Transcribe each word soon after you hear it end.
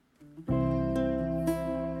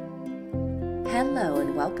Hello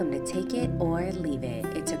and welcome to Take It or Leave It.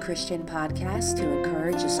 It's a Christian podcast to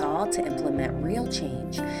encourage us all to implement real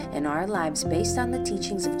change in our lives based on the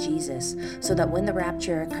teachings of Jesus, so that when the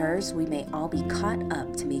rapture occurs, we may all be caught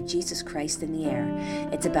up to meet Jesus Christ in the air.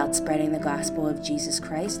 It's about spreading the gospel of Jesus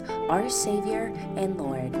Christ, our Savior and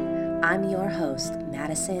Lord. I'm your host,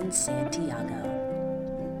 Maddison Santiago.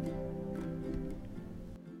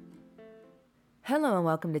 Hello and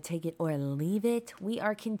welcome to Take It or Leave It. We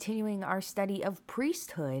are continuing our study of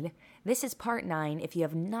Priesthood. This is part 9. If you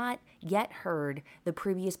have not yet heard the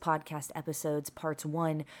previous podcast episodes, parts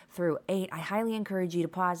 1 through 8, I highly encourage you to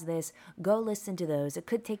pause this, go listen to those. It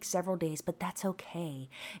could take several days, but that's okay.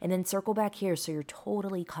 And then circle back here so you're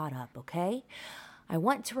totally caught up, okay? I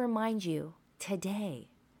want to remind you today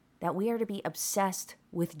that we are to be obsessed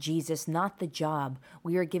with Jesus, not the job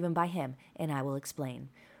we are given by Him, and I will explain.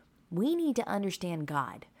 We need to understand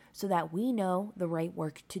God so that we know the right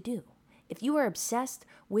work to do. If you are obsessed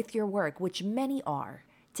with your work, which many are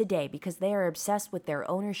today because they are obsessed with their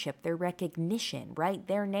ownership, their recognition, right?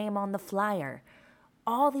 Their name on the flyer,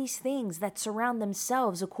 all these things that surround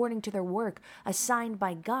themselves according to their work assigned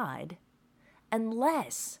by God,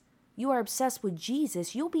 unless you are obsessed with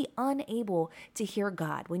Jesus, you'll be unable to hear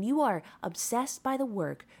God. When you are obsessed by the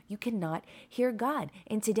work, you cannot hear God.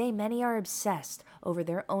 And today, many are obsessed over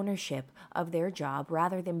their ownership of their job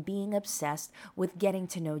rather than being obsessed with getting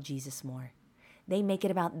to know Jesus more. They make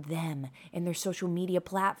it about them and their social media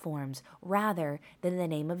platforms rather than the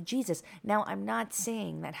name of Jesus. Now, I'm not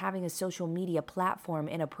saying that having a social media platform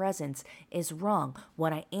and a presence is wrong.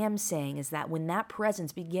 What I am saying is that when that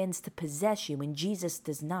presence begins to possess you and Jesus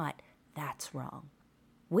does not, that's wrong.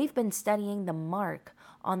 We've been studying the mark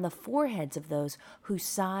on the foreheads of those who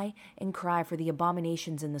sigh and cry for the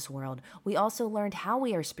abominations in this world. We also learned how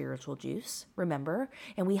we are spiritual Jews, remember?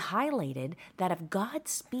 And we highlighted that if God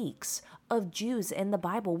speaks of Jews in the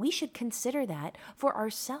Bible, we should consider that for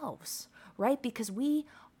ourselves, right? Because we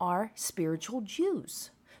are spiritual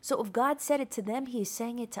Jews. So if God said it to them, He's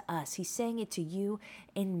saying it to us. He's saying it to you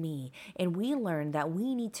and me. And we learned that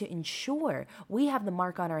we need to ensure we have the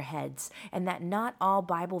mark on our heads and that not all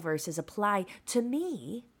Bible verses apply to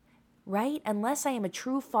me, right? Unless I am a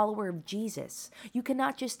true follower of Jesus. You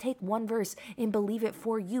cannot just take one verse and believe it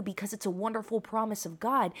for you because it's a wonderful promise of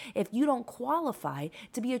God if you don't qualify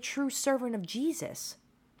to be a true servant of Jesus.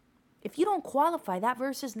 If you don't qualify, that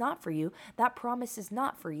verse is not for you. That promise is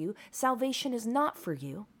not for you. Salvation is not for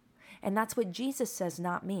you. And that's what Jesus says,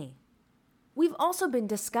 not me. We've also been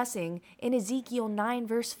discussing in Ezekiel 9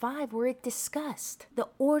 verse 5 where it discussed the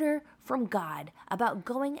order from God about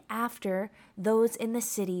going after those in the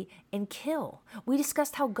city and kill. We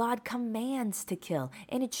discussed how God commands to kill,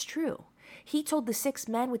 and it's true. He told the 6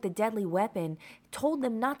 men with the deadly weapon, told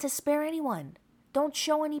them not to spare anyone. Don't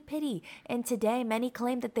show any pity. And today, many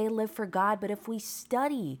claim that they live for God, but if we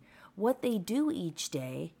study what they do each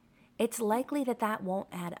day, it's likely that that won't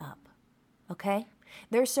add up, okay?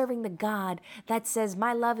 They're serving the God that says,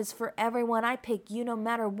 my love is for everyone. I pick you no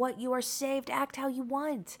matter what. You are saved. Act how you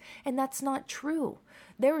want. And that's not true.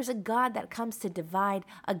 There is a God that comes to divide,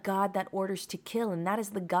 a God that orders to kill, and that is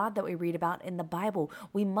the God that we read about in the Bible.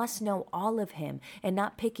 We must know all of Him and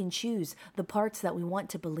not pick and choose the parts that we want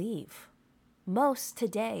to believe. Most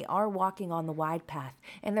today are walking on the wide path,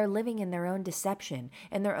 and they're living in their own deception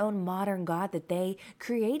and their own modern God that they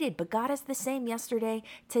created. But God is the same yesterday,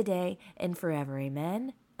 today, and forever.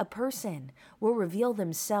 Amen? A person will reveal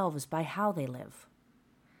themselves by how they live.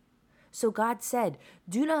 So God said,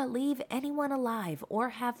 do not leave anyone alive or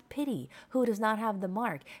have pity who does not have the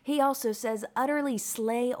mark. He also says, utterly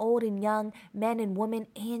slay old and young, men and women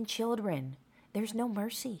and children. There's no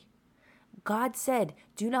mercy. God said,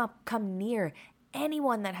 do not come near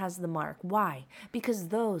anyone that has the mark. Why? Because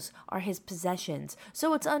those are His possessions.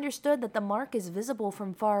 So it's understood that the mark is visible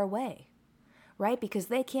from far away, right? Because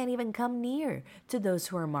they can't even come near to those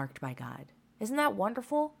who are marked by God. Isn't that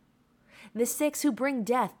wonderful? The 6 who bring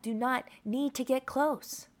death do not need to get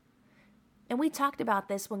close. And we talked about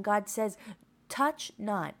this when God says, touch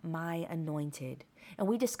not my anointed. And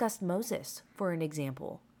we discussed Moses for an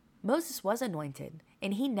example. Moses was anointed,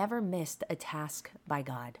 and he never missed a task by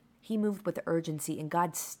God. He moved with urgency, and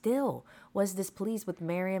God still was displeased with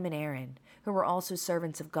Miriam and Aaron, who were also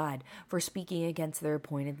servants of God, for speaking against their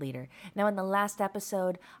appointed leader. Now, in the last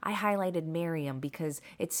episode, I highlighted Miriam because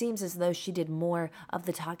it seems as though she did more of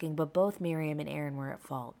the talking, but both Miriam and Aaron were at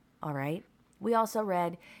fault, all right? We also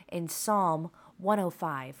read in Psalm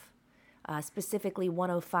 105, specifically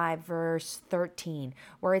 105 verse 13,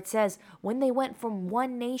 where it says, when they went from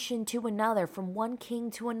one nation to another, from one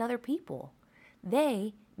king to another people,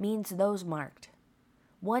 they means those marked.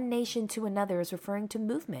 One nation to another is referring to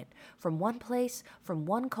movement from one place, from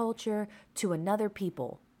one culture to another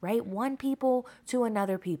people, right? One people to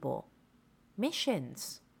another people.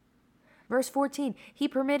 Missions. Verse 14, he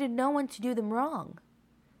permitted no one to do them wrong.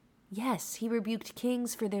 Yes, he rebuked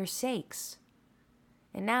kings for their sakes.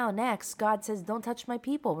 And now next, God says, don't touch my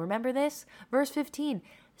people. Remember this? Verse 15,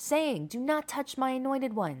 saying, do not touch my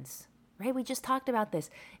anointed ones. Right? We just talked about this.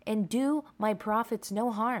 And do my prophets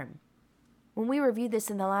no harm. When we reviewed this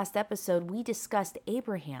in the last episode, we discussed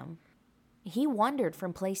Abraham. He wandered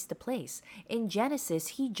from place to place. In Genesis,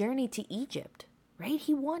 he journeyed to Egypt. Right?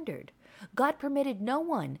 He wandered. God permitted no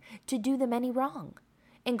one to do them any wrong.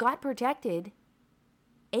 And God protected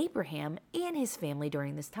Abraham and his family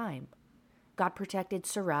during this time. God protected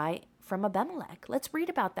Sarai from Abimelech. Let's read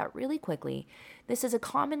about that really quickly. This is a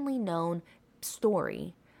commonly known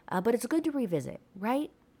story, but it's good to revisit,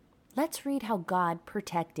 right? Let's read how God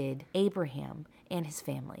protected Abraham and his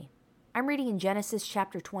family. I'm reading in Genesis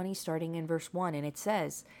chapter 20, starting in verse 1, and it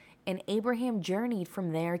says, and Abraham journeyed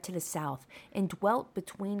from there to the south, and dwelt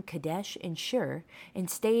between Kadesh and Shur, and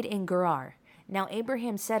stayed in Gerar. Now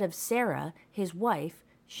Abraham said of Sarah, his wife,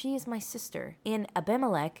 she is my sister. And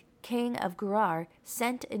Abimelech, king of Gerar,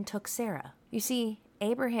 sent and took Sarah. You see,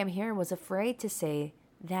 Abraham here was afraid to say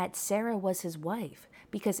that Sarah was his wife,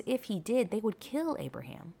 because if he did, they would kill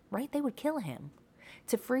Abraham, right? They would kill him.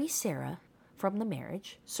 To free Sarah from the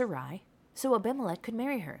marriage, Sarai, so Abimelech could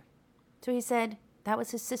marry her. So he said that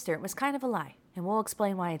was his sister. It was kind of a lie, and we'll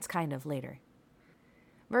explain why it's kind of later.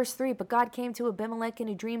 Verse 3, but God came to Abimelech in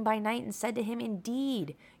a dream by night and said to him,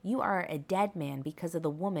 indeed, you are a dead man because of the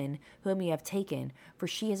woman whom you have taken, for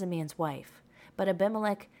she is a man's wife. But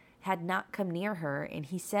Abimelech had not come near her, and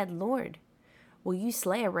he said, Lord, will you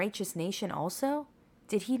slay a righteous nation also?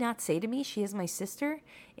 Did he not say to me, she is my sister?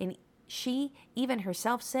 And she, even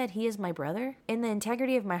herself, said, he is my brother. In the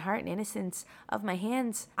integrity of my heart and innocence of my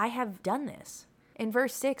hands, I have done this. In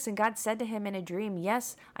verse 6, and God said to him in a dream,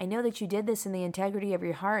 yes, I know that you did this in the integrity of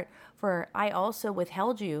your heart, for I also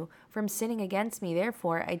withheld you from sinning against me.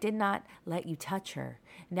 Therefore, I did not let you touch her.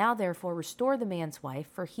 Now, therefore, restore the man's wife,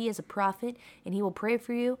 for he is a prophet, and he will pray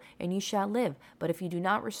for you, and you shall live. But if you do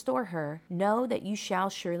not restore her, know that you shall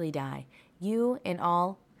surely die, you and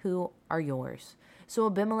all who are yours. So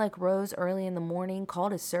Abimelech rose early in the morning,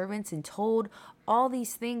 called his servants, and told all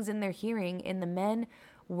these things in their hearing, and the men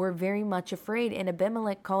were very much afraid. And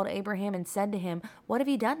Abimelech called Abraham and said to him, what have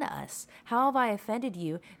you done to us? How have I offended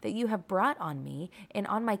you that you have brought on me and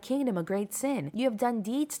on my kingdom a great sin? You have done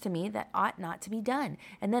deeds to me that ought not to be done.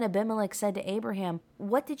 And then Abimelech said to Abraham,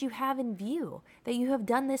 what did you have in view that you have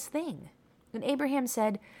done this thing? And Abraham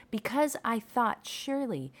said, because I thought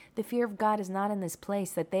surely the fear of God is not in this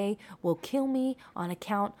place, that they will kill me on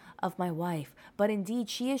account of my wife. But indeed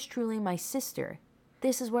she is truly my sister.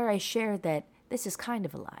 This is where I shared that this is kind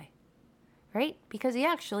of a lie, right? Because he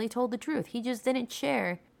actually told the truth. He just didn't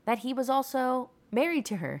share that he was also married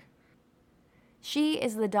to her. She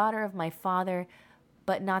is the daughter of my father,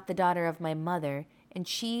 but not the daughter of my mother, and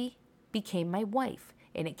she became my wife.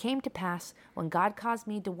 And it came to pass, when God caused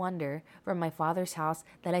me to wander from my father's house,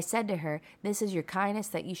 that I said to her, this is your kindness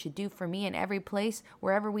that you should do for me in every place,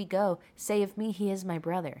 wherever we go. Say of me, he is my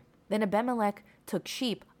brother. Then Abimelech took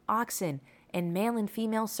sheep, oxen, and male and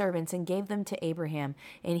female servants, and gave them to Abraham.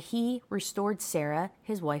 And he restored Sarah,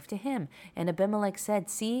 his wife, to him. And Abimelech said,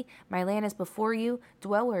 see, my land is before you.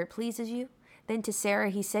 Dwell where it pleases you. Then to Sarah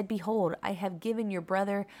he said, behold, I have given your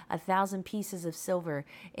brother 1,000 pieces of silver.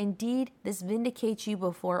 Indeed, this vindicates you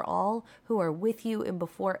before all who are with you and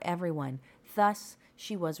before everyone. Thus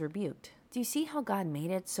she was rebuked. Do you see how God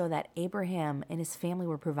made it so that Abraham and his family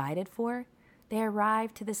were provided for? They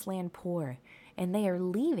arrived to this land poor, and they are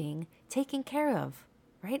leaving taken care of,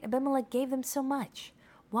 right? Abimelech gave them so much.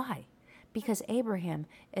 Why? Because Abraham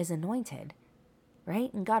is anointed,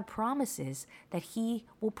 right? And God promises that he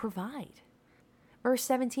will provide. Verse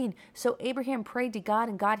 17, so Abraham prayed to God,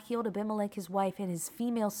 and God healed Abimelech his wife and his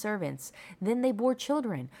female servants. Then they bore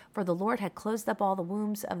children, for the Lord had closed up all the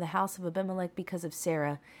wombs of the house of Abimelech because of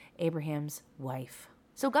Sarah, Abraham's wife.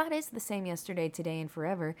 So God is the same yesterday, today, and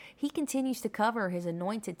forever. He continues to cover his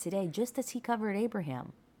anointed today, just as he covered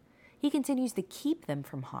Abraham. He continues to keep them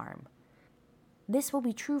from harm. This will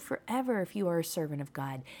be true forever if you are a servant of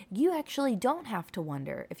God. You actually don't have to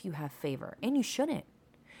wonder if you have favor, and you shouldn't.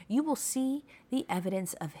 You will see the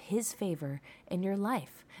evidence of his favor in your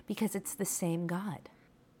life because it's the same God.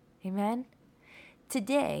 Amen?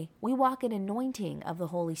 Today, we walk in anointing of the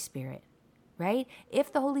Holy Spirit, right?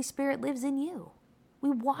 If the Holy Spirit lives in you, we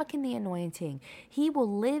walk in the anointing. He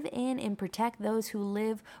will live in and protect those who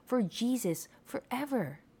live for Jesus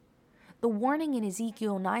forever. The warning in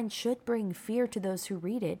Ezekiel 9 should bring fear to those who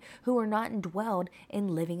read it, who are not indwelled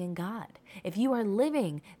in living in God. If you are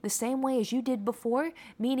living the same way as you did before,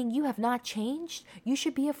 meaning you have not changed, you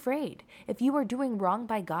should be afraid. If you are doing wrong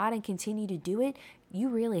by God and continue to do it, you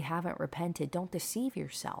really haven't repented. Don't deceive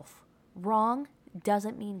yourself. Wrong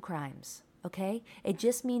doesn't mean crimes, okay? It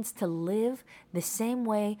just means to live the same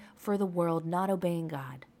way for the world, not obeying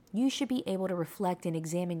God. You should be able to reflect and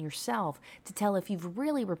examine yourself to tell if you've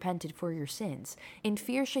really repented for your sins. And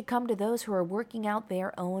fear should come to those who are working out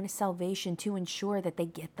their own salvation to ensure that they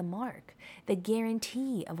get the mark, the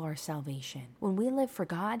guarantee of our salvation. When we live for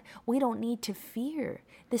God, we don't need to fear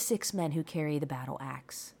the 6 men who carry the battle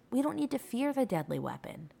axe. We don't need to fear the deadly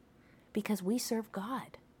weapon because we serve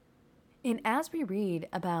God. And as we read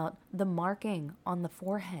about the marking on the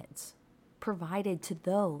foreheads provided to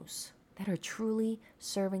those that are truly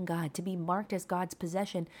serving God, to be marked as God's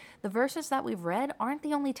possession, the verses that we've read aren't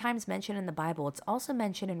the only times mentioned in the Bible. It's also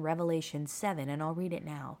mentioned in Revelation 7, and I'll read it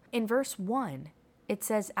now. In verse 1, it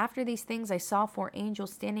says, "After these things I saw 4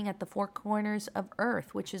 angels standing at the 4 corners of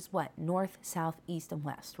earth," which is what? North, south, east, and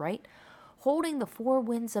west, right? "Holding the 4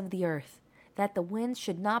 winds of the earth, that the winds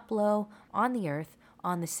should not blow on the earth,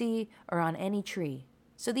 on the sea, or on any tree."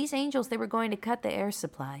 So these angels, they were going to cut the air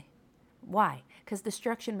supply. Why? Because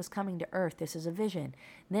destruction was coming to earth. This is a vision.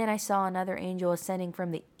 Then I saw another angel ascending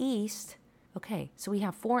from the east. Okay, so we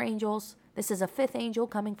have 4 angels. This is a 5th angel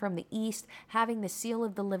coming from the east, having the seal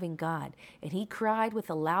of the living God. And he cried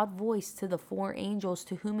with a loud voice to the 4 angels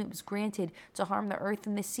to whom it was granted to harm the earth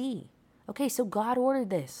and the sea. Okay, so God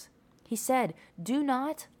ordered this. He said, "Do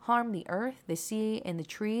not harm the earth, the sea, and the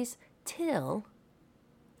trees till,"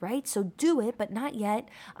 right? So do it, but not yet,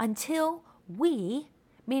 until we,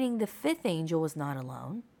 meaning the 5th angel was not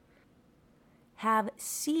alone, have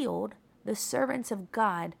sealed the servants of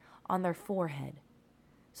God on their forehead.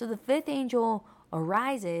 So the 5th angel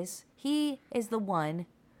arises. He is the one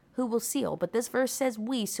who will seal. But this verse says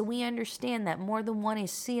we, so we understand that more than one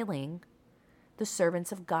is sealing the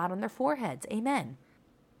servants of God on their foreheads. Amen.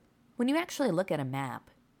 When you actually look at a map,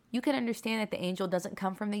 you can understand that the angel doesn't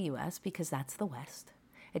come from the U.S. because that's the West.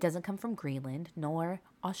 It doesn't come from Greenland nor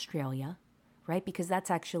Australia, right? Because that's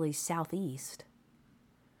actually southeast.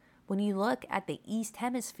 When you look at the East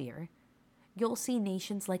Hemisphere, you'll see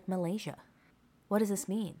nations like Malaysia. What does this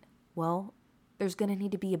mean? Well, there's going to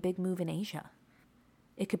need to be a big move in Asia.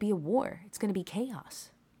 It could be a war. It's going to be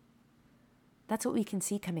chaos. That's what we can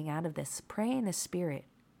see coming out of this. Pray in the Spirit,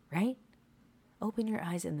 right? Open your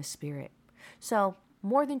eyes in the Spirit. So,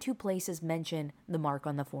 more than 2 places mention the mark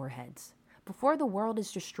on the foreheads. Before the world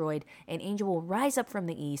is destroyed, an angel will rise up from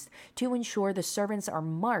the east to ensure the servants are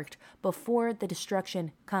marked before the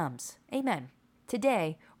destruction comes. Amen.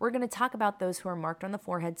 Today, we're going to talk about those who are marked on the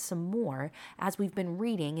forehead some more as we've been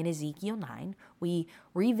reading in Ezekiel 9. We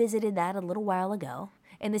revisited that a little while ago,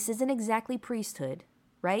 and this isn't exactly priesthood,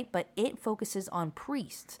 right? But it focuses on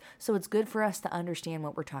priests, so it's good for us to understand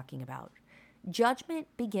what we're talking about. Judgment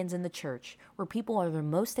begins in the church, where people are the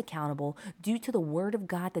most accountable due to the word of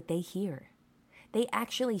God that they hear. They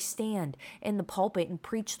actually stand in the pulpit and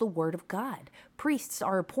preach the word of God. Priests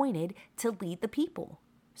are appointed to lead the people.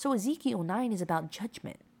 So Ezekiel 9 is about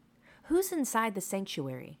judgment. Who's inside the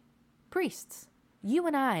sanctuary? Priests. You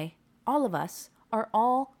and I, all of us, are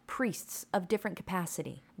all priests of different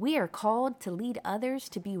capacity. We are called to lead others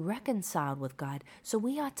to be reconciled with God, so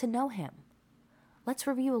we ought to know him. Let's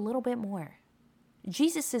review a little bit more.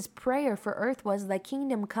 Jesus' prayer for earth was, "Thy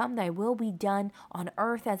kingdom come, thy will be done on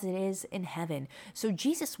earth as it is in heaven." So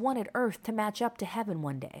Jesus wanted earth to match up to heaven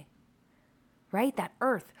one day, right? That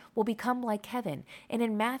earth will become like heaven. And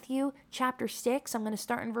in Matthew chapter 6, I'm going to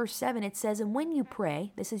start in verse 7, it says, "And when you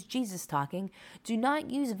pray," this is Jesus talking, "do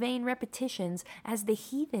not use vain repetitions as the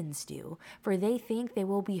heathens do, for they think they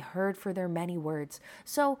will be heard for their many words."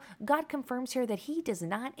 So God confirms here that he does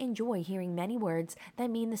not enjoy hearing many words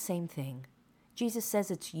that mean the same thing. Jesus says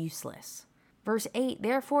it's useless. Verse 8,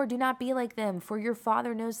 "Therefore do not be like them, for your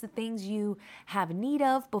Father knows the things you have need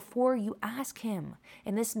of before you ask him.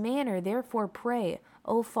 In this manner, therefore pray,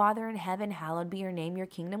 O Father in heaven, hallowed be your name, your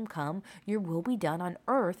kingdom come, your will be done on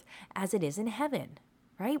earth as it is in heaven."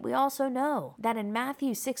 Right? We also know that in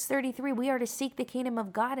Matthew 6:33, we are to seek the kingdom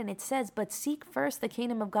of God, and it says, "But seek first the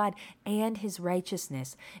kingdom of God and his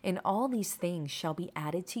righteousness, and all these things shall be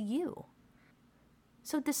added to you."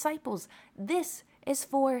 So disciples, this is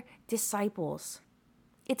for disciples.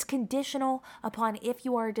 It's conditional upon if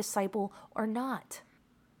you are a disciple or not.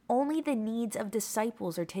 Only the needs of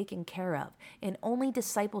disciples are taken care of, and only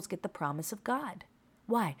disciples get the promise of God.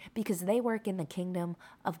 Why? Because they work in the kingdom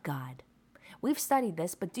of God. We've studied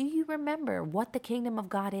this, but do you remember what the kingdom of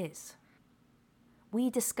God is? We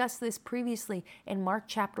discussed this previously in Mark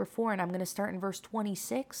chapter 4, and I'm going to start in verse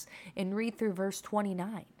 26 and read through verse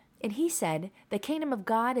 29. And he said, the kingdom of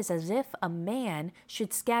God is as if a man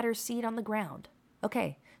should scatter seed on the ground.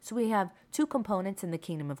 Okay, so we have two components in the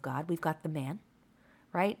kingdom of God. We've got the man,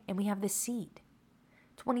 right? And we have the seed.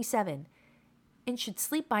 27, and should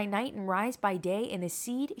sleep by night and rise by day, and the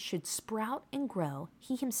seed should sprout and grow.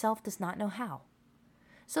 He himself does not know how.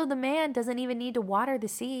 So the man doesn't even need to water the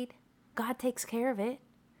seed. God takes care of it.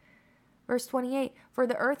 Verse 28, for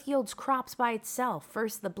the earth yields crops by itself,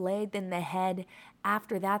 first the blade, then the head,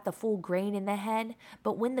 after that the full grain in the head.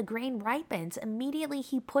 But when the grain ripens, immediately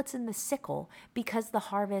he puts in the sickle, because the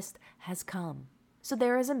harvest has come. So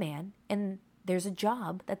there is a man, and there's a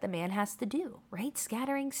job that the man has to do, right?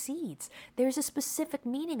 Scattering seeds. There's a specific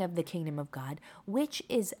meaning of the kingdom of God, which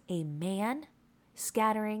is a man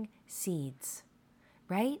scattering seeds,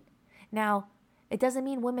 right? Now, it doesn't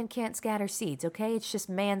mean women can't scatter seeds, okay? It's just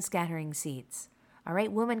man scattering seeds, all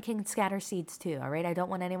right? Women can scatter seeds too, all right? I don't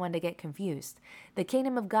want anyone to get confused. The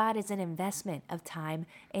kingdom of God is an investment of time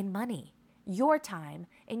and money, your time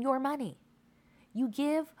and your money. You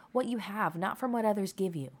give what you have, not from what others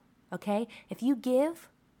give you, okay? If you give,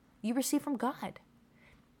 you receive from God.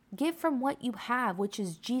 Give from what you have, which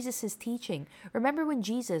is Jesus' teaching. Remember when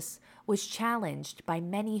Jesus was challenged by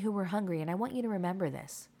many who were hungry, and I want you to remember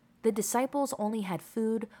this. The disciples only had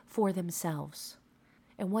food for themselves.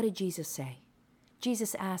 And what did Jesus say?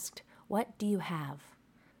 Jesus asked, what do you have?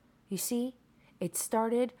 You see, it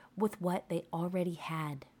started with what they already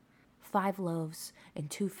had. 5 loaves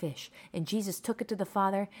and 2 fish. And Jesus took it to the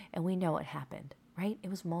Father, and we know what happened, right?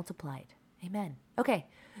 It was multiplied. Amen. Okay,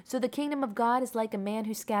 so the kingdom of God is like a man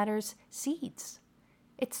who scatters seeds.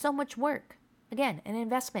 It's so much work. Again, an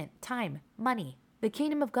investment, time, money. The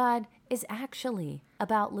kingdom of God is actually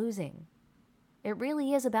about losing. It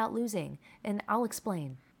really is about losing, and I'll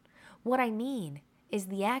explain. What I mean is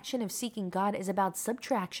the action of seeking God is about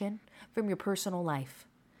subtraction from your personal life.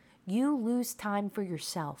 You lose time for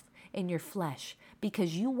yourself and your flesh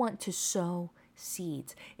because you want to sow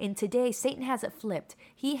seeds. And today, Satan has it flipped.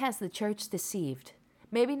 He has the church deceived.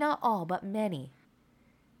 Maybe not all, but many.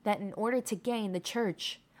 That in order to gain, the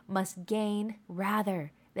church must gain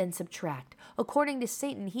rather than subtract. According to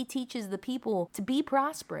Satan, he teaches the people to be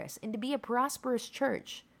prosperous, and to be a prosperous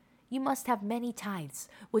church, you must have many tithes,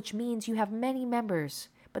 which means you have many members.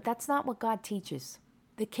 But that's not what God teaches.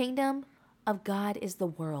 The kingdom of God is the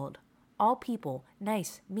world. All people,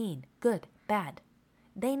 nice, mean, good, bad,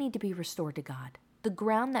 they need to be restored to God. The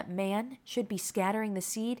ground that man should be scattering the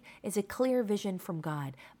seed is a clear vision from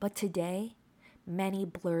God. But today, many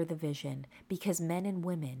blur the vision because men and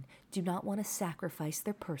women do not want to sacrifice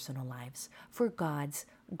their personal lives for God's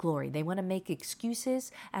glory. They want to make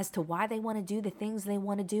excuses as to why they want to do the things they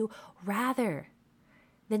want to do rather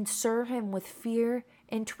than serve Him with fear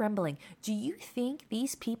and trembling. Do you think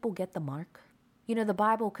these people get the mark? You know, the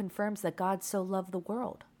Bible confirms that God so loved the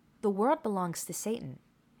world. The world belongs to Satan,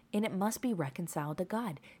 and it must be reconciled to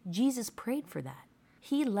God. Jesus prayed for that.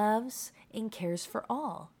 He loves and cares for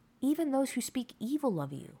all, even those who speak evil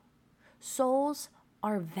of you. Souls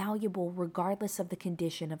are valuable regardless of the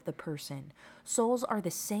condition of the person. Souls are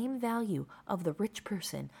the same value of the rich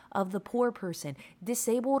person, of the poor person,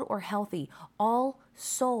 disabled or healthy. All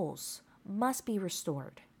souls must be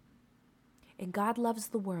restored. And God loves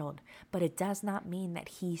the world, but it does not mean that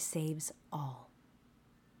He saves all.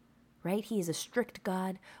 Right? He is a strict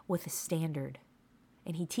God with a standard,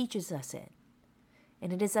 and He teaches us it.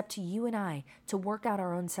 And it is up to you and I to work out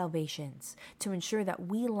our own salvations, to ensure that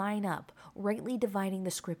we line up, rightly dividing the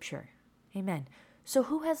scripture. Amen. So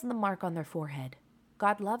who has the mark on their forehead?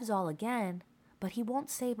 God loves all again, but He won't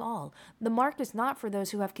save all. The mark is not for those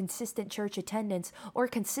who have consistent church attendance or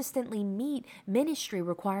consistently meet ministry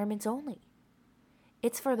requirements only.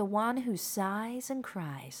 It's for the one who sighs and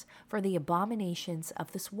cries for the abominations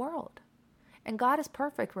of this world. And God is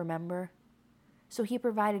perfect, remember? So He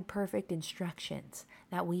provided perfect instructions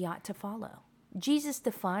that we ought to follow. Jesus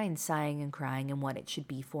defines sighing and crying and what it should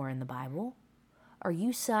be for in the Bible. Are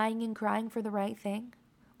you sighing and crying for the right thing?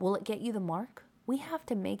 Will it get you the mark? We have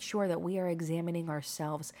to make sure that we are examining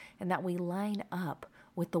ourselves and that we line up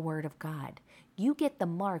with the Word of God. You get the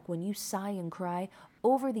mark when you sigh and cry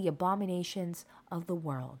over the abominations of the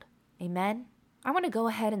world. Amen? I want to go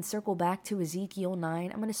ahead and circle back to Ezekiel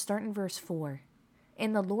 9. I'm going to start in verse 4.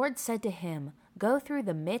 And the Lord said to him, Go through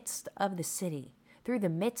the midst of the city, through the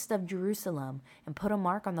midst of Jerusalem, and put a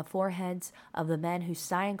mark on the foreheads of the men who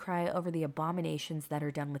sigh and cry over the abominations that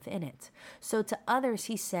are done within it. So to others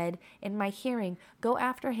he said in my hearing, go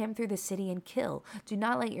after him through the city and kill. Do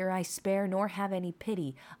not let your eyes spare, nor have any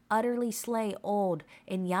pity. Utterly slay old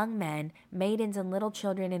and young men, maidens and little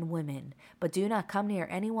children and women. But do not come near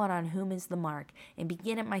anyone on whom is the mark, and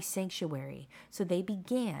begin at my sanctuary. So they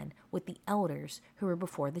began with the elders who were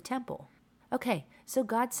before the temple. Okay, so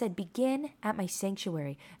God said, begin at my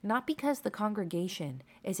sanctuary, not because the congregation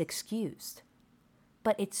is excused,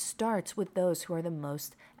 but it starts with those who are the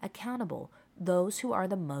most accountable, those who are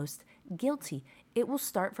the most guilty. It will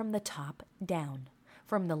start from the top down,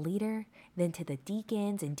 from the leader, then to the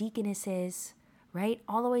deacons and deaconesses, right?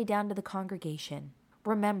 All the way down to the congregation.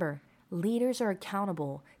 Remember, leaders are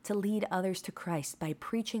accountable to lead others to Christ by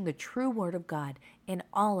preaching the true word of God in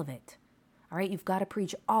all of it. All right, you've got to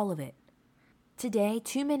preach all of it. Today,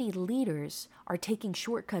 too many leaders are taking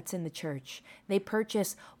shortcuts in the church. They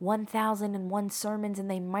purchase 1,001 sermons and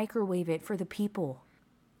they microwave it for the people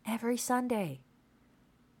every Sunday.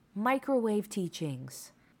 Microwave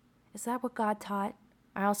teachings. Is that what God taught?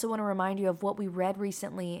 I also want to remind you of what we read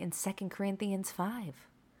recently in 2 Corinthians 5.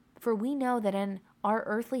 For we know that in our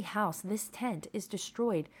earthly house, this tent is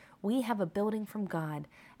destroyed. We have a building from God,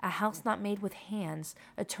 a house not made with hands,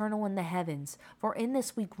 eternal in the heavens. For in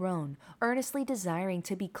this we groan, earnestly desiring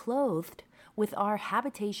to be clothed with our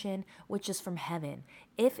habitation which is from heaven.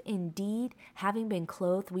 If indeed, having been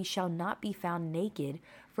clothed, we shall not be found naked.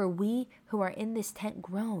 For we who are in this tent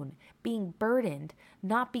groan, being burdened,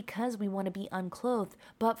 not because we want to be unclothed,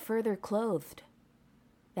 but further clothed,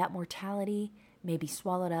 that mortality may be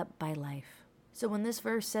swallowed up by life. So when this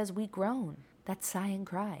verse says we groan, that's sigh and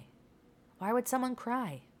cry. Why would someone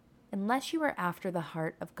cry? Unless you are after the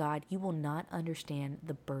heart of God, you will not understand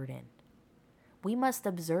the burden. We must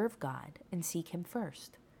observe God and seek him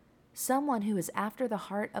first. Someone who is after the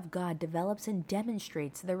heart of God develops and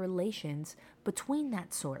demonstrates the relations between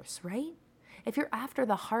that source, right? If you're after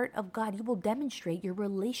the heart of God, you will demonstrate your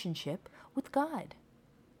relationship with God.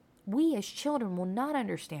 We as children will not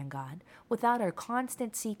understand God without our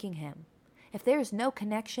constant seeking him. If there is no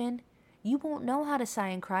connection, you won't know how to sigh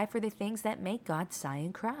and cry for the things that make God sigh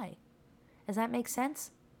and cry. Does that make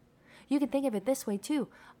sense? You can think of it this way too.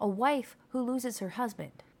 A wife who loses her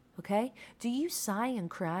husband, okay? Do you sigh and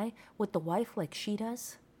cry with the wife like she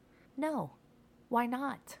does? No. Why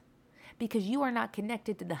not? Because you are not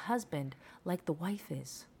connected to the husband like the wife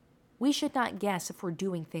is. We should not guess if we're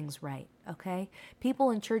doing things right, okay?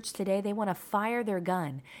 People in church today, they want to fire their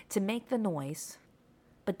gun to make the noise,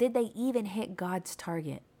 but did they even hit God's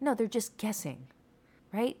target? No, they're just guessing,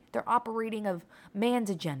 right? They're operating of man's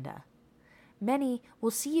agenda. Many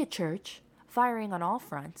will see a church firing on all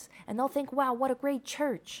fronts, and they'll think, wow, what a great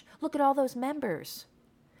church. Look at all those members.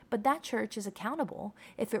 But that church is accountable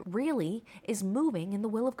if it really is moving in the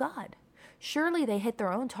will of God. Surely they hit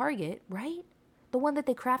their own target, right? The one that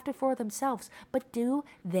they crafted for themselves. But do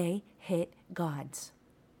they hit God's?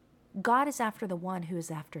 God is after the one who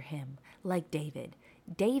is after him, like David.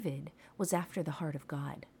 David was after the heart of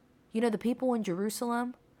God. You know, the people in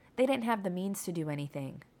Jerusalem, they didn't have the means to do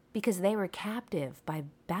anything because they were captive by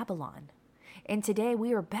Babylon. And today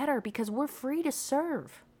we are better because we're free to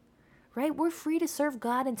serve, right? We're free to serve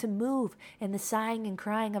God and to move in the sighing and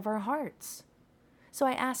crying of our hearts. So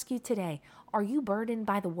I ask you today, are you burdened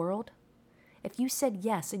by the world? If you said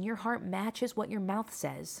yes and your heart matches what your mouth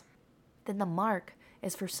says, then the mark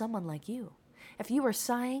is for someone like you. If you are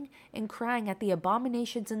sighing and crying at the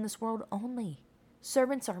abominations in this world only,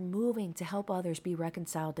 servants are moving to help others be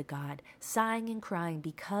reconciled to God, sighing and crying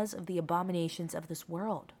because of the abominations of this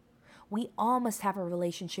world. We all must have a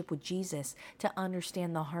relationship with Jesus to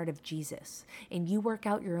understand the heart of Jesus. And you work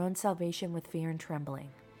out your own salvation with fear and trembling.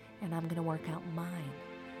 And I'm going to work out mine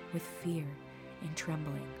with fear and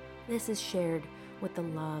trembling. This is shared with the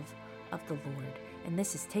love of the Lord. And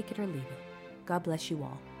this is Take It or Leave It. God bless you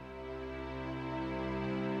all.